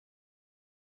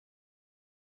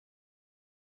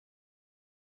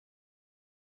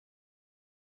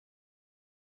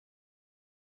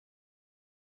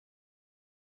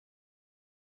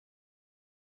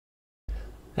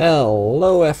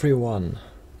Hello everyone,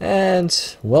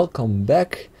 and welcome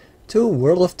back to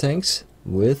World of Tanks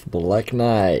with Black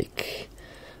Knight.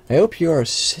 I hope you are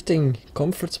sitting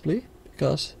comfortably,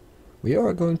 because we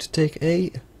are going to take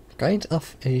a kind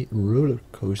of a roller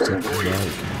coaster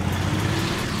ride.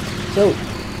 So,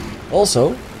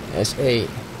 also, as a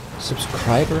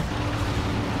subscriber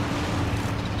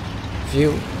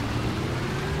view,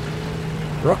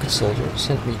 Rocket Soldier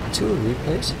sent me 2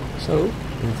 replays, so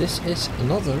this is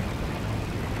another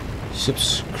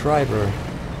subscriber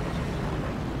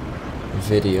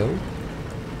video,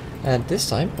 and this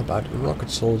time about Rocket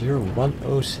Soldier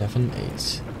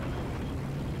 1078.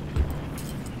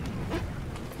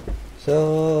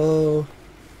 So,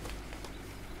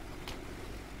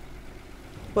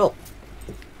 well,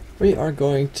 we are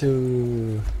going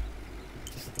to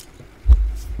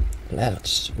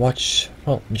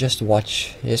just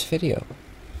watch his video.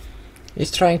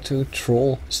 He's trying to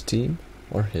troll Steam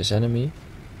or his enemy.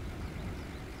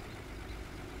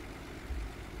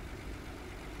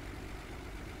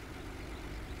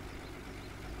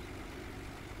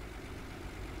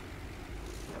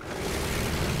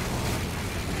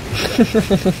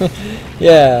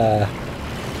 Yeah,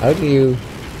 how do you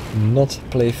not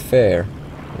play fair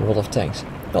in World of Tanks?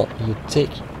 Well, you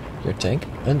take your tank,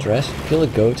 undress, kill a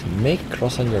goat, make a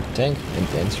cross on your tank and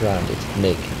dance around it,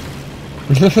 naked.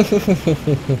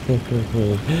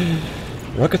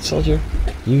 Rocket Soldier,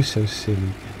 you so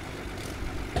silly.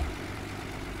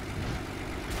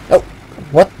 Oh,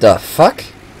 what the fuck?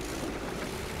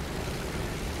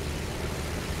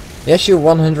 The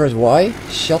SU-100Y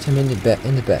shot him in the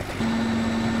back.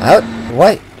 How?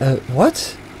 Why?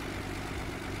 What?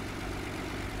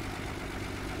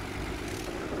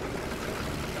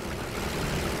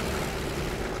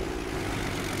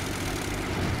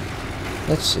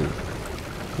 Let's see.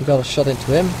 We got a shot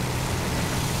into him.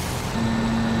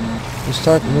 We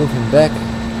start moving back.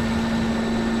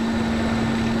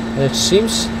 And it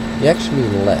seems he actually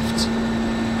left.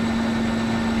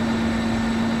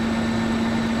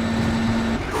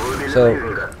 So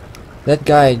that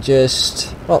guy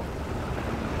just, well,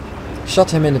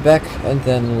 shot him in the back and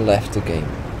then left the game.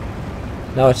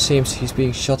 Now it seems he's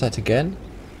being shot at again.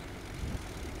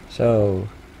 So,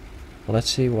 well, let's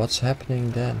see what's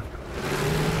happening then.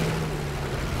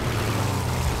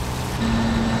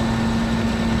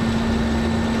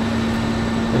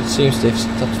 It seems they've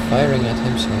stopped firing at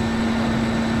him, so we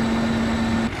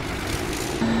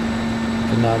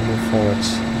can now move forward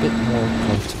a bit more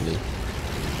comfortably.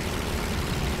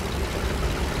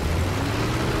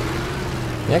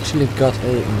 He actually got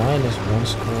a -1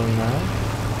 score now,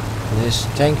 and his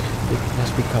tank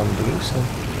has become blue, so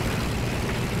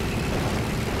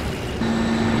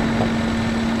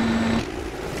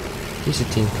he's a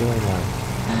team killer now.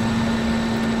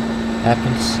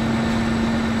 Happens.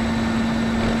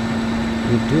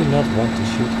 You do not want to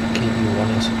shoot a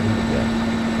KV-1S in the back.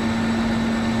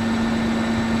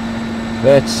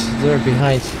 But they're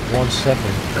behind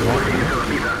 1-7.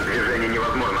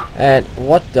 And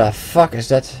what the fuck is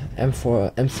that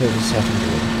M37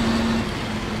 doing?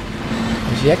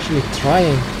 Is he actually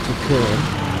trying to kill him?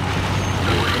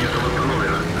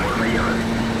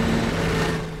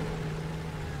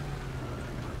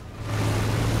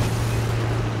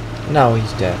 Now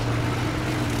he's dead.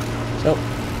 So,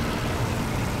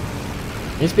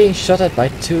 he's being shot at by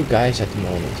 2 guys at the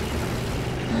moment.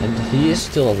 And he is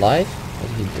still alive, but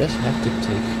he does have to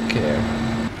take care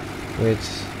with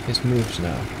his moves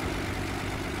now.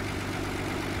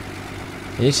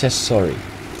 He says sorry.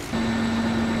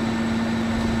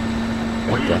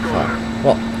 What the fuck?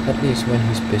 Well, at least when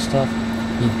he's pissed off,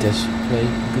 he does play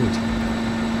good.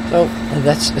 So,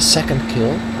 that's a 2nd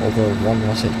kill, although one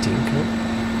was a team kill.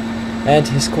 And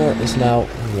his score is now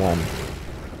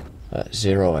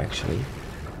 0 actually.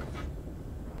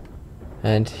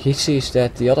 And he sees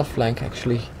that the other flank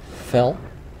actually fell.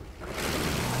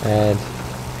 And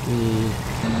he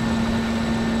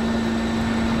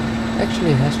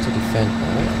actually has to defend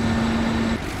now.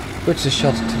 Puts the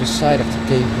shot to the side of the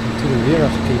to the rear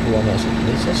of the KV-1S and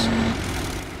misses.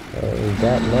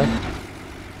 Bad luck.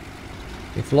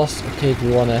 We've lost a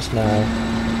KV-1S now.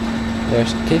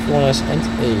 There's KV-1S and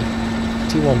a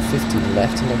T-150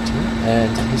 left in our team,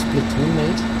 and his platoon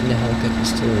mate in the Hellcat is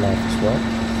still alive as well.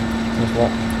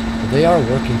 They are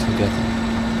working together.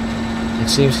 It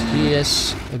seems he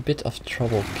has a bit of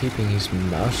trouble keeping his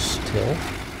mouse still.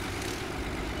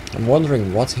 I'm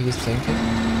wondering what he is thinking.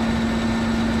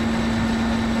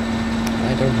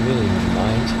 I don't really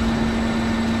mind.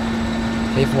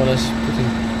 KV-1S putting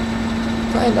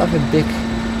kind of a big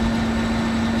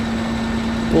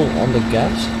pull on the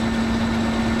gas.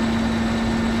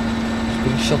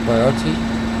 being shot by RT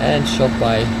and shot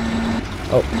by...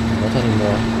 oh, not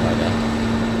anymore, by that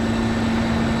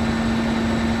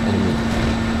enemy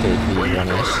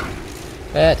KV-1S.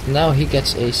 But now he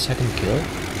gets a second kill,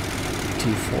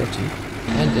 T40,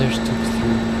 and there's Took 3.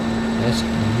 Let's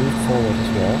move forward as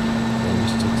well, and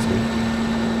there's Took 3.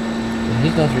 But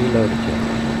he's not reloaded yet.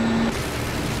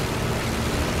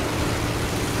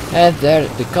 And there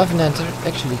the Covenanter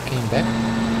actually came back.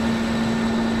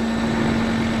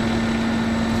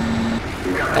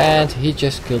 And he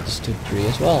just killed the Took 3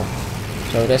 as well.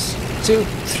 So that's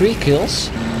 3 kills.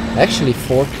 Actually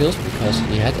 4 kills because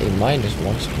he had a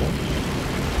 -1 score.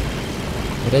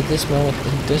 But at this moment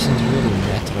it doesn't really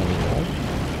matter anymore.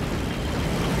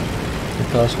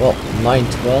 Because, well,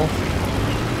 9-12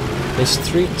 is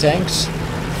 3 tanks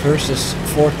versus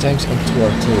 4 tanks and 2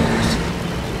 artilleries.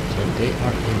 So they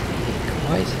are in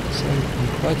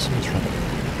quite some trouble.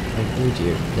 And oh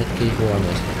dear, that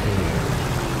KV-1S.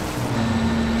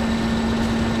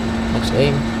 Let's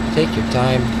aim, take your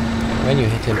time. When you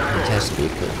hit him, it has to be a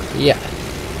kill. Yeah.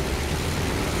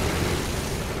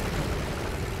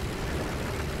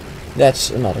 That's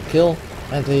another kill,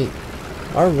 and they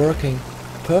are working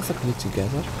perfectly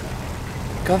together.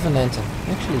 Covenanter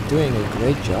actually doing a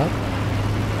great job.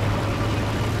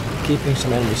 Keeping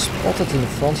some enemies spotted in the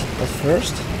front at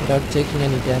first, without taking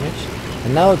any damage.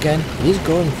 And now again, he's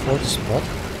going for the spot.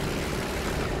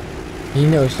 He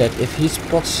knows that if he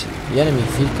spots the enemy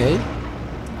VK,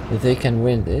 they can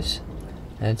win this.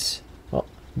 And, well,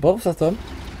 both of them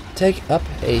take up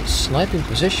a sniping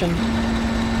position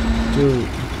to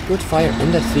put fire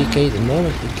in that VK the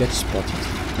moment it gets spotted.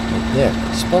 And there,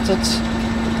 spotted,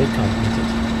 but they can't hit it.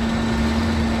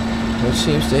 So it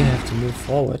seems they have to move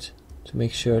forward to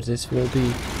make sure this will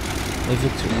be a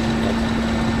victory. But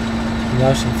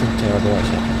now something terrible has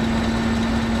happened.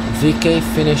 VK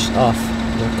finished off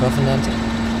the Covenanter.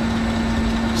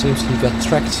 Seems he got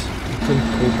tracked and couldn't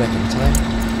pull back in time.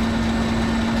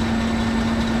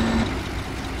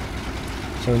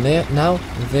 So now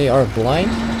they are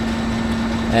blind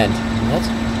and not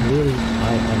really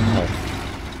high on health.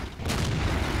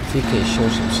 VK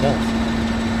shows himself.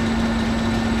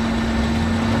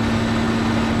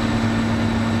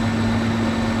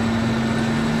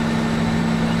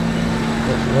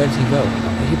 But where did he go?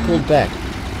 He pulled back.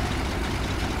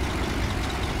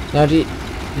 Now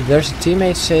there's a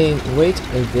teammate saying, wait,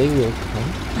 they will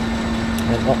come.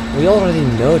 And we already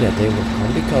know that they will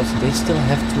come because they still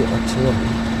have 2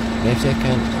 artillery. And if they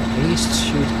can at least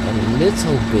shoot a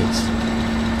little bit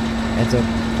at the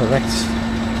correct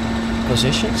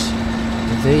positions,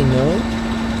 they know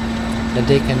that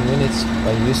they can win it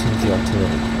by using the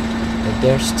artillery. But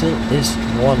there still is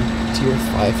one tier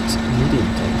 5 medium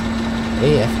tank,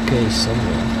 AFK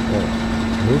somewhere, or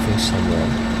moving somewhere.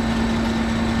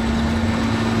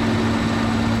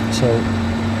 So,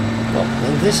 well,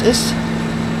 this is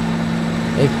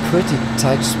a pretty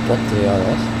tight spot they are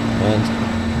at, and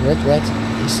Red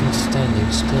isn't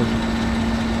standing still.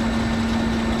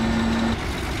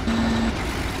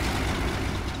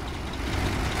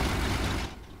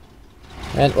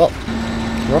 And, well,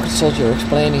 Rocket Soldier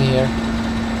explaining here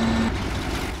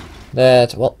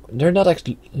that, well, they're not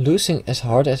actually losing as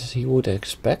hard as he would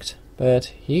expect, but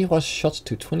he was shot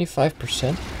to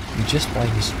 25% just by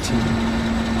his team.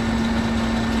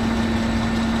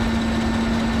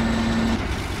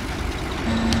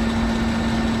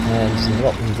 And,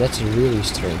 well, that's really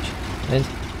strange. And,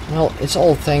 well, it's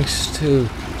all thanks to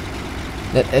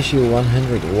that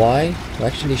SU-100Y, who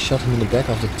actually shot him in the back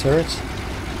of the turret.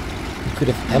 He could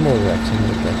have ammo wrecked him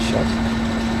with that shot.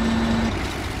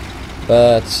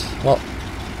 But, well,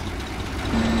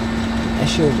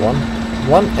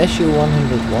 one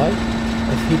SU-100Y,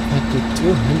 if he had put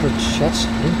 200 shots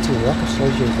into Rocket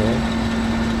Soldier there,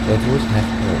 that would have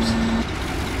hurt.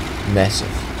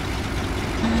 Massive.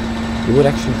 He would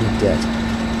actually be dead.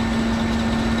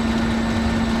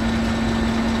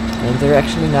 And they're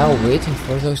actually now waiting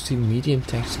for those 2 medium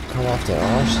tanks to come off their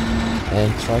arse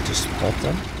and try to spot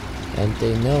them. And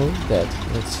they know that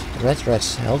with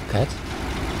Red's Hellcat,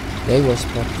 they will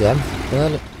spot them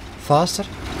faster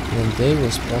than they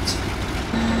will spot,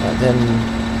 then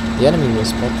the enemy will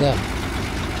spot them.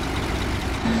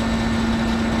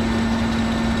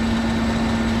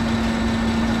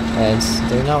 And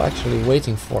they're now actually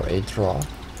waiting for a draw.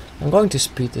 I'm going to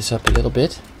speed this up a little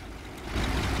bit.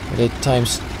 With 8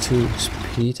 times 2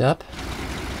 speed up.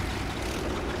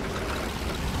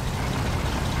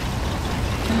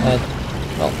 And,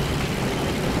 well,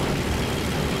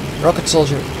 Rocket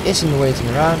Soldier isn't waiting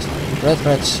around. Red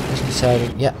is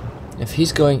deciding, yeah, if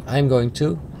he's going, I'm going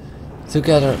too.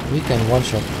 Together we can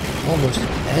one-shot almost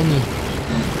any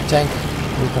tank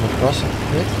we come across it.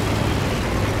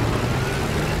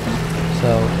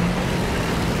 So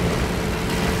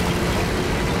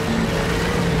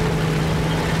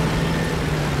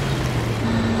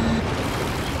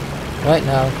right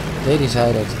now they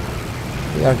decided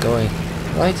we are going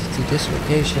right to this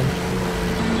location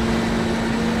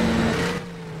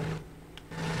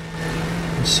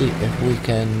and see if we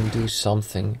can do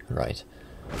something right.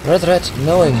 Red,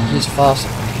 knowing he's fast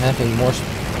and having more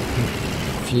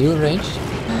fuel range,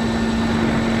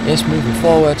 is moving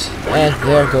forward, and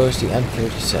there goes the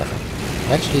M37. I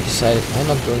actually decided I'm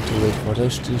not going to wait for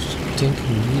those two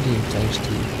stinking medium tanks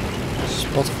to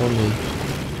spot for me,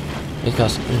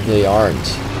 because they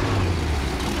aren't.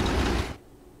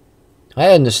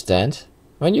 I understand,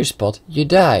 when you spot, you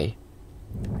die.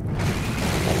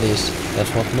 At least,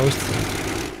 that's what most think.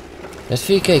 That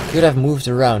VK could have moved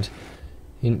around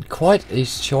in quite a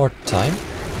short time,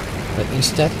 but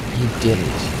instead he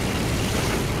didn't.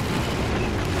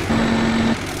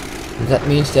 And that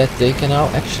means that they can now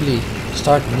actually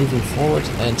start moving forward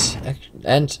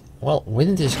and well,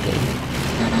 win this game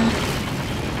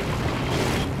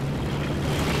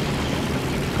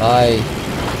by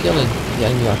killing the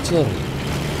enemy artillery.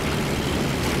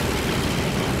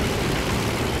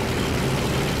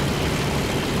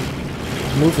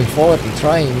 Moving forward and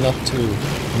trying not to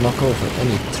knock over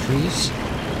any trees.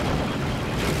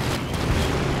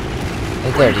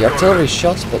 And there, the artillery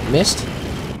shot but missed.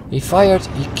 He fired,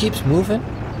 he keeps moving.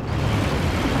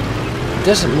 He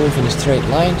doesn't move in a straight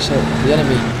line, so the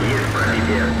enemy...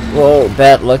 Whoa,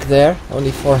 bad luck there.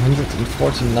 Only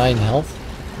 449 health.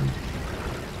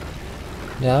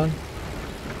 Down.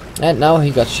 And now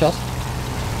he got shot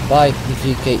by the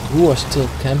VK, who was still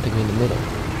camping in the middle.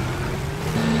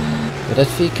 But that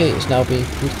VK is now being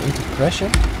put into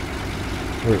pressure.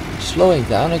 We're slowing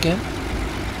down again.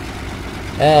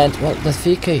 And well, that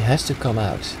VK has to come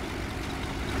out.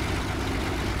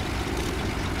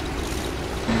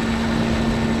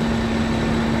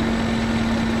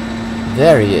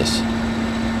 There he is.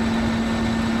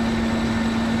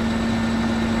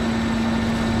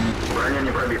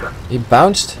 He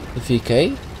bounced the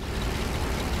VK,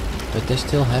 but they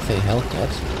still have a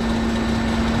Hellcat.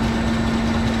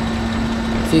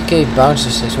 VK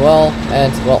bounces as well,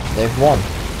 and well, they've won.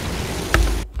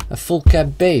 A full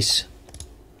cap base.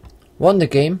 Won the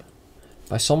game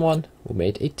by someone who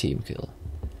made a team kill.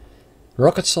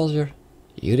 Rocket Soldier,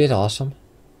 you did awesome.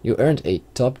 You earned a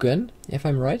Top Gun, if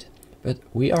I'm right, but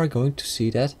we are going to see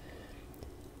that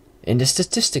in the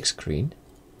statistics screen.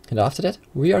 And after that,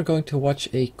 we are going to watch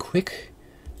a quick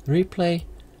replay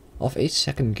of a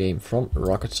second game from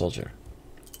Rocket Soldier.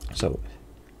 So,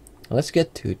 let's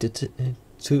get to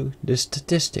the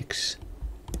statistics.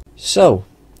 So,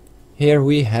 here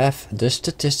we have the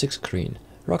statistics screen.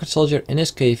 Rocket Soldier in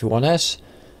his KV-1S.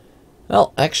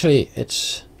 Well, actually,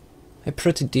 it's a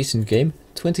pretty decent game.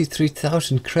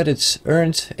 23,000 credits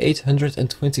earned,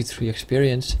 823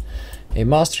 experience, a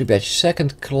Mastery Badge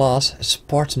 2nd class, a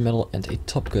Spartan medal and a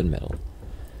Top Gun medal.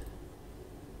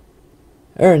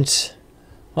 Earned,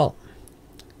 well,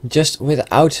 just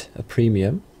without a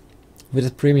premium. With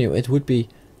a premium it would be,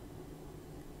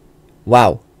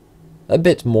 wow, a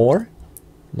bit more.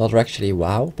 Not actually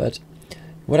wow, but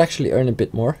would actually earn a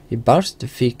bit more. He bounced the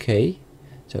VK,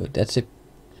 so that's a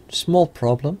small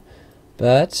problem.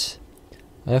 But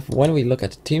when we look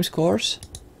at the team scores,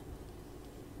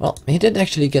 well, he didn't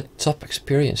actually get top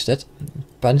experience. That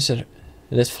Panzer,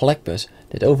 that Fleckbus,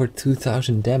 did over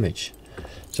 2000 damage.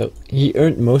 So he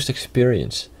earned most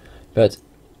experience, but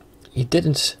he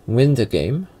didn't win the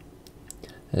game.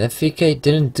 The VK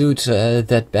didn't do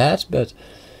that bad, but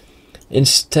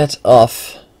instead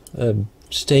of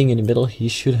staying in the middle, he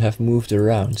should have moved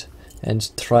around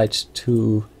and tried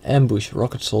to ambush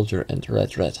Rocket Soldier and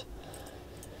Red.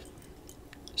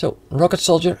 So, Rocket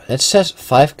Soldier, it says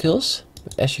 5 kills,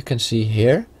 but as you can see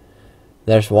here,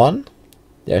 there's 1,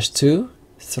 there's 2,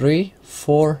 3,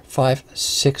 4, 5,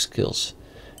 6 kills,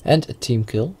 and a team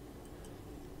kill,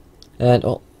 and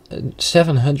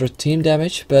 700 team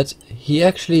damage, but he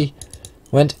actually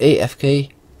went AFK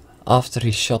after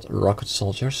he shot Rocket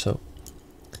Soldier, so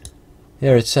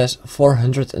here it says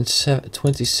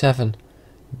 427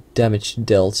 damage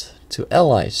dealt to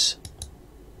allies.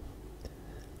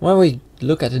 When we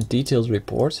look at the detailed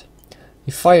report,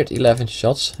 he fired 11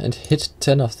 shots and hit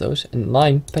 10 of those and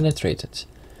 9 penetrated.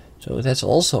 So that's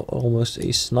also almost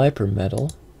a sniper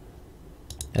medal.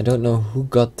 I don't know who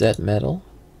got that medal,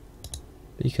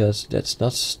 because that's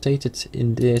not stated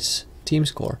in this team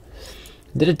score.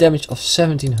 Did a damage of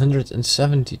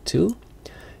 1772.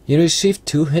 He received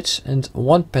 2 hits and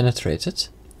 1 penetrated.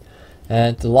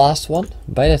 And the last one,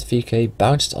 by that VK,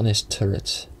 bounced on his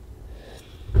turret.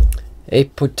 A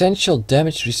potential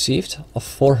damage received of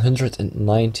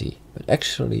 490, but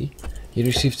actually he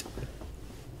received,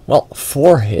 well,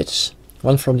 4 hits.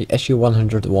 One from the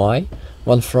SU-100Y,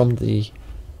 one from the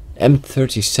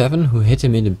M37 who hit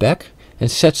him in the back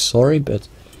and said sorry, but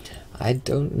I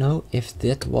don't know if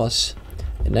that was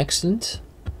an accident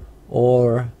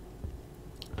or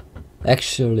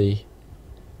actually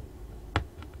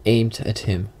aimed at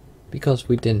him, because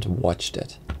we didn't watch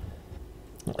that.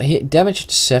 He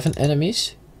damaged 7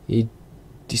 enemies, he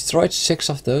destroyed 6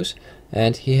 of those,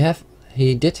 and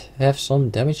he did have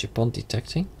some damage upon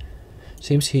detecting.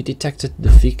 Seems he detected the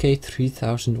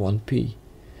VK-3001P.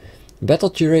 Battle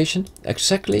duration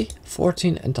exactly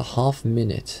 14.5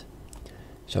 minutes.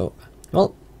 So,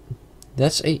 well,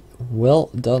 that's a well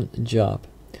done job.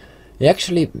 He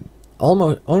actually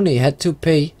almost only had to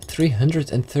pay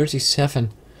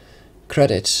 337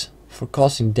 credits for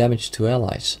causing damage to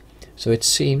allies. So it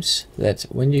seems that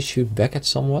when you shoot back at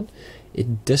someone,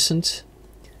 it doesn't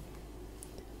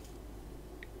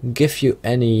give you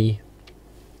any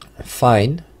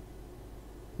fine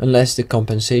unless the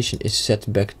compensation is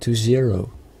set back to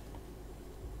 0.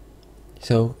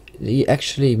 So he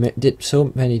actually did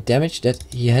so many damage that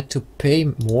he had to pay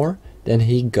more than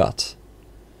he got.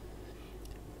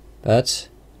 But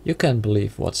you can't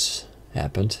believe what's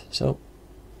happened, so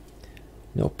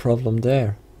no problem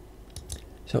there.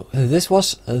 So this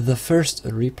was the first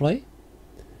replay,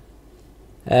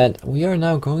 and we are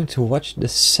now going to watch the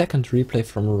second replay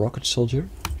from Rocket Soldier,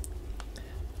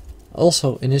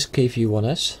 also in his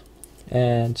KV-1S,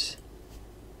 and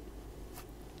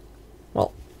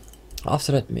well,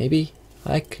 after that maybe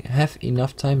I have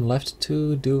enough time left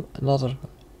to do another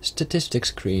statistics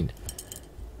screen.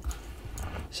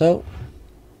 So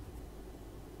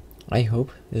I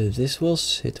hope this will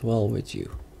sit well with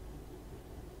you.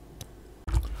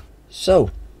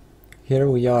 So here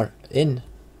we are in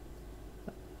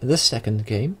the second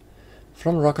game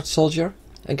from Rocket Soldier,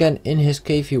 again in his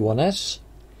KV-1S,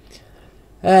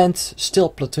 and still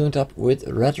platooned up with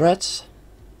Red Reds,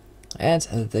 and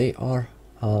they are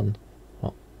on,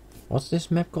 well, what's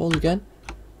this map called again?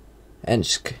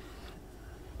 Ensk.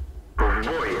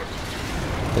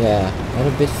 Yeah, had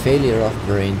a bit failure of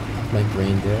my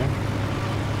brain there.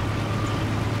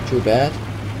 Too bad.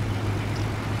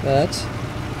 But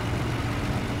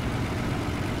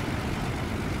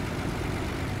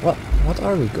what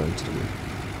are we going to do?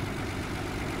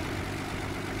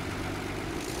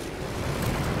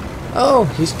 Oh,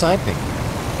 he's typing.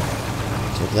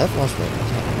 So that was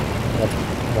what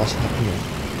was happening.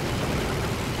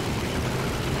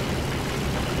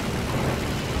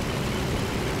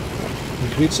 He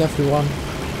greets everyone.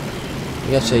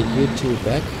 He gets a U2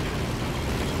 back.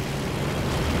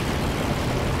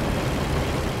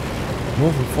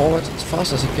 Moving forward as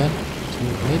fast as he can to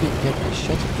maybe get a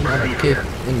shot in on a cave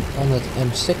on that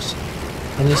M6.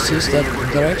 And he sees that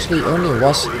there actually only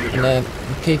was a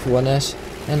KV-1S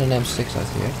and an M6 out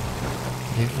here.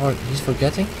 He's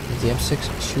forgetting that the M6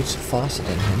 shoots faster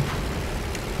than him.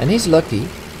 And he's lucky.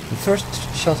 The first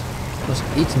shot was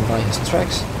eaten by his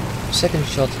tracks. The second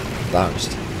shot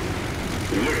bounced.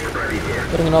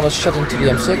 Putting another shot into the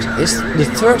M6. The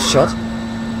third shot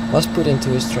was put into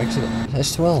his tracks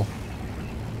as well.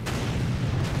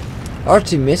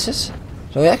 RT misses.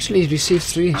 So he actually received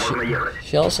 3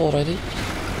 shells already.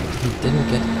 He didn't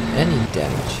get any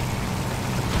damage.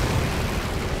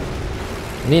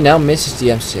 And he now misses the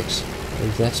M6. So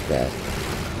that's bad.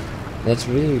 That's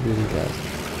really bad.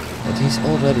 But he's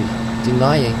already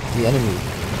denying the enemy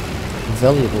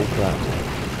valuable ground.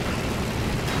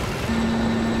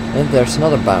 And there's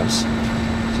another bounce.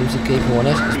 Seems the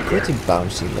KV-1S is pretty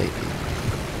bouncy lately.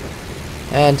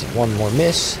 And one more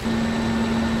miss.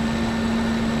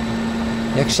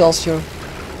 The Excelsior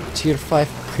Tier 5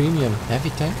 Premium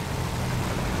Heavy Tank.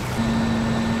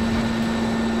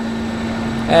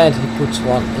 And he puts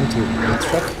one into the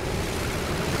truck.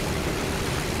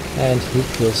 And he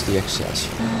kills the Excelsior.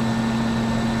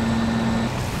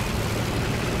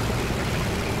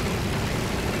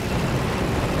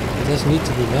 You just need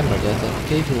to remember that the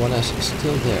KV-1S is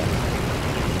still there.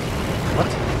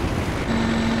 What?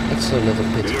 That's a little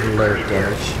bit low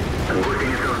damage.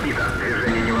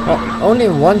 Well, only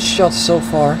one shot so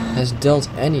far has dealt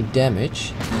any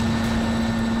damage.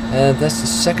 And that's the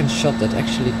second shot that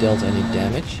actually dealt any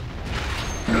damage.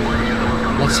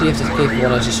 Let's see if that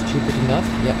KV-1S is stupid enough.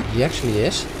 Yeah, he actually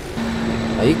is.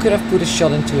 You could have put a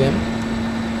shot into him.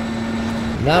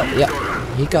 Now, yeah,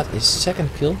 he got his second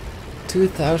kill.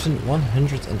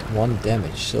 2101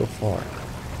 damage so far.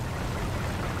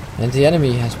 And the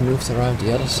enemy has moved around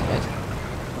the other side.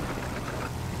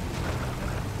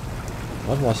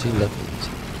 What was he looking at?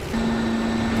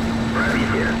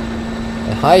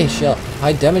 A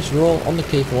high damage roll on the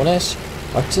KV-1S.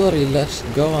 Artillery, let's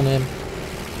go on him.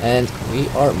 And we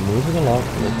are moving along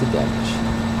with the damage.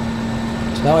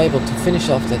 It's now able to finish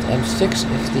off that M6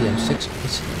 if the M6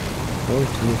 is going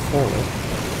to move forward.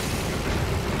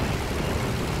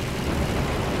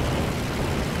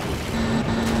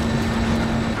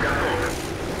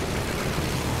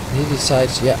 He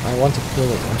decides, yeah, I want to kill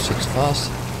that M6 fast.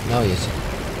 Now he is.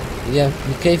 Yeah,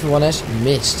 the KV-1S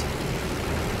missed.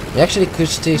 He actually could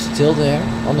stay still there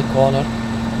on the corner,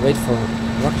 wait for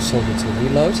rocket soldier to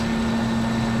reload.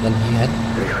 Then he had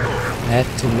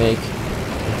to make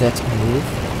that move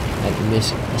and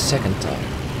miss a second time.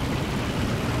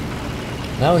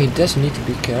 Now he does need to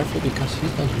be careful because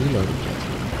he's not reloaded yet.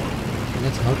 And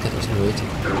that Hellcat is waiting.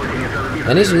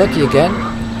 And he's lucky again.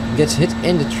 Gets hit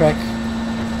in the track.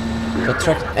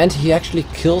 And he actually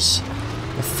kills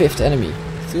a fifth enemy.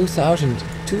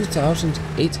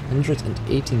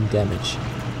 2,818 damage.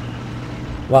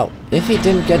 Wow, if he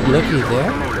didn't get lucky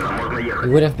there, he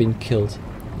would have been killed.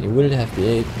 He wouldn't have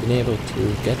been able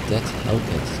to get that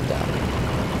Hellcat down.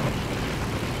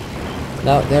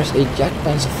 Now there's a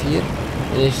Jagdpanzer IV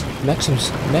in his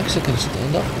Mexican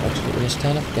standoff, actually in a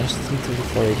standoff against the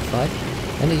T-34-85,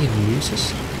 and he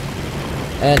loses.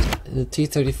 And the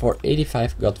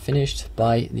T-34-85 got finished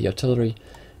by the artillery,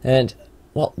 and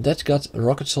well, that got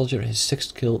Rocket Soldier his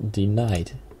 6th kill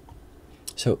denied.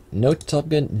 So no Top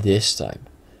Gun this time,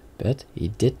 but he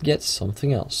did get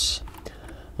something else.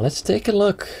 Let's take a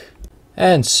look.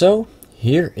 And so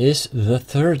here is the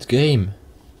third game.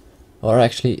 Or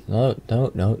actually, no,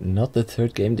 not the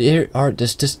third game. Here are the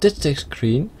statistics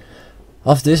screen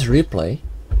of this replay.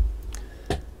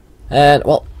 And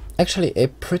well, actually a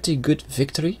pretty good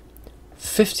victory.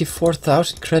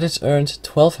 54,000 credits earned,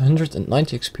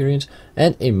 1290 experience,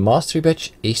 and a mastery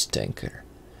badge, ace tanker.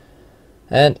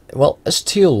 And well, a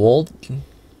steel wall,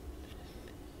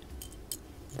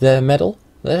 the medal,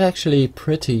 that's actually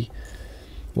pretty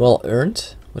well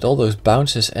earned with all those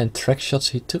bounces and track shots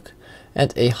he took,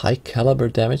 and a high caliber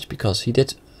damage because he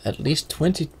did at least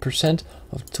 20%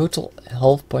 of total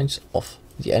health points of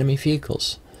the enemy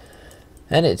vehicles,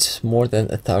 and it's more than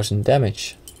 1,000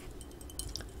 damage.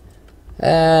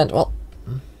 And well,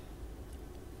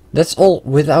 that's all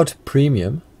without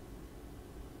premium.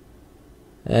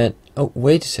 And oh,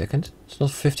 wait a second, it's not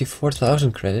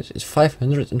 54,000 credits, it's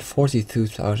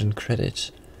 542,000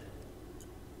 credits.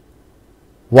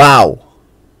 Wow!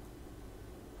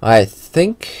 I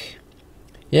think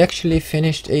he actually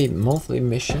finished a monthly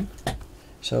mission,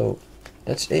 so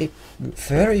that's a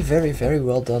very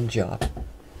well done job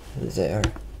there.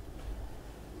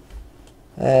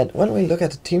 And when we look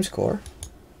at the team score,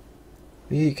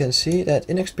 we can see that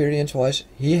in experience wise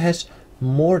he has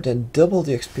more than double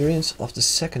the experience of the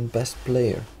second best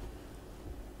player.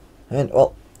 And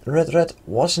well, Red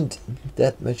wasn't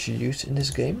that much used in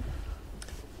this game.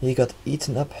 He got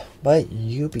eaten up by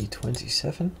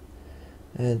UB-27,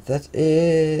 and that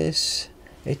is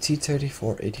a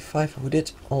T-34-85 who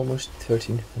did almost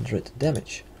 1,300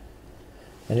 damage.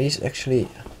 And he's actually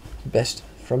best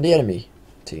from the enemy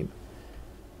team.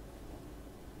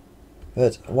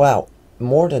 But wow,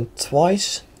 more than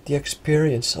twice the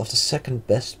experience of the second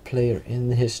best player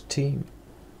in his team.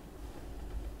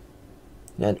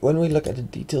 And when we look at the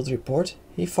detailed report,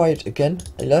 he fired again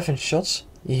 11 shots,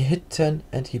 he hit 10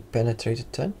 and he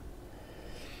penetrated 10,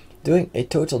 doing a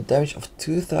total damage of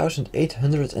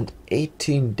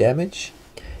 2,818 damage.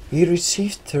 He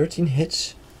received 13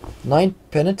 hits, 9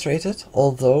 penetrated,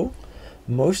 although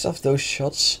most of those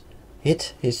shots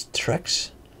hit his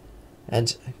tracks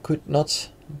and could not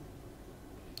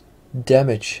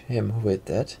damage him with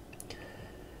that.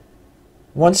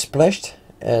 1 splashed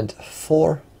and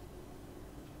 4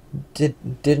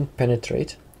 didn't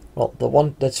penetrate. Well, the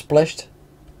one that splashed,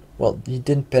 well, he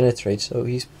didn't penetrate, so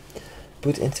he's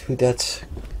put into that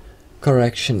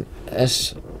correction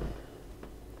as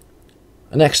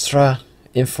an extra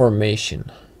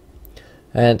information.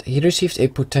 And he received a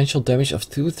potential damage of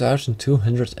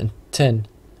 2,210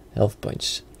 health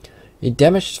points. He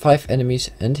damaged 5 enemies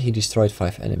and he destroyed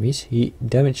 5 enemies. He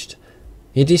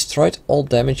destroyed all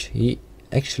damage. He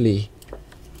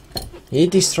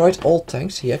destroyed all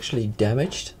tanks. He actually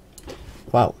damaged.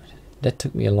 Wow, that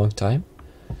took me a long time.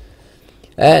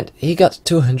 And he got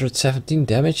 217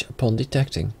 damage upon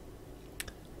detecting.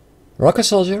 Rocket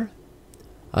Soldier,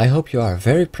 I hope you are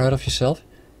very proud of yourself.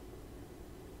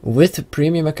 With the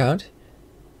premium account,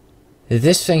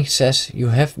 This thing says you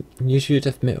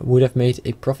would have made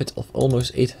a profit of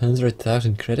almost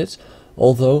 800,000 credits,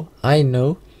 although I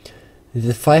know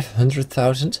the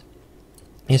 500,000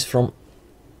 is from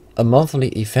a monthly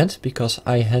event, because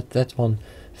I had that one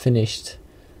finished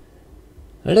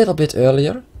a little bit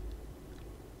earlier.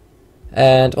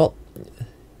 And well,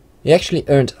 he actually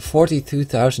earned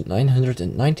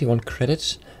 42,991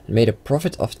 credits and made a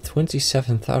profit of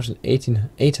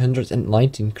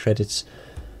 27,819 credits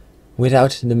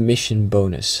without the mission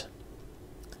bonus.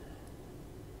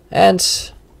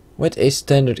 And with a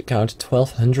standard account,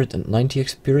 1290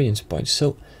 experience points.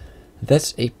 So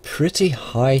that's a pretty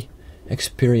high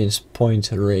experience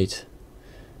point rate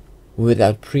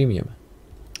without premium.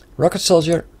 Rocket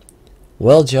Soldier,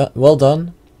 well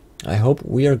done. I hope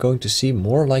we are going to see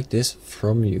more like this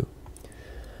from you.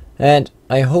 And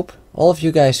I hope all of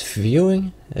you guys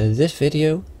viewing this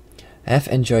video have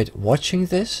enjoyed watching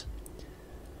this.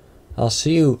 I'll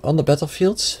see you on the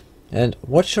battlefields, and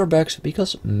watch your backs,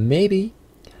 because maybe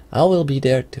I will be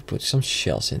there to put some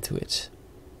shells into it.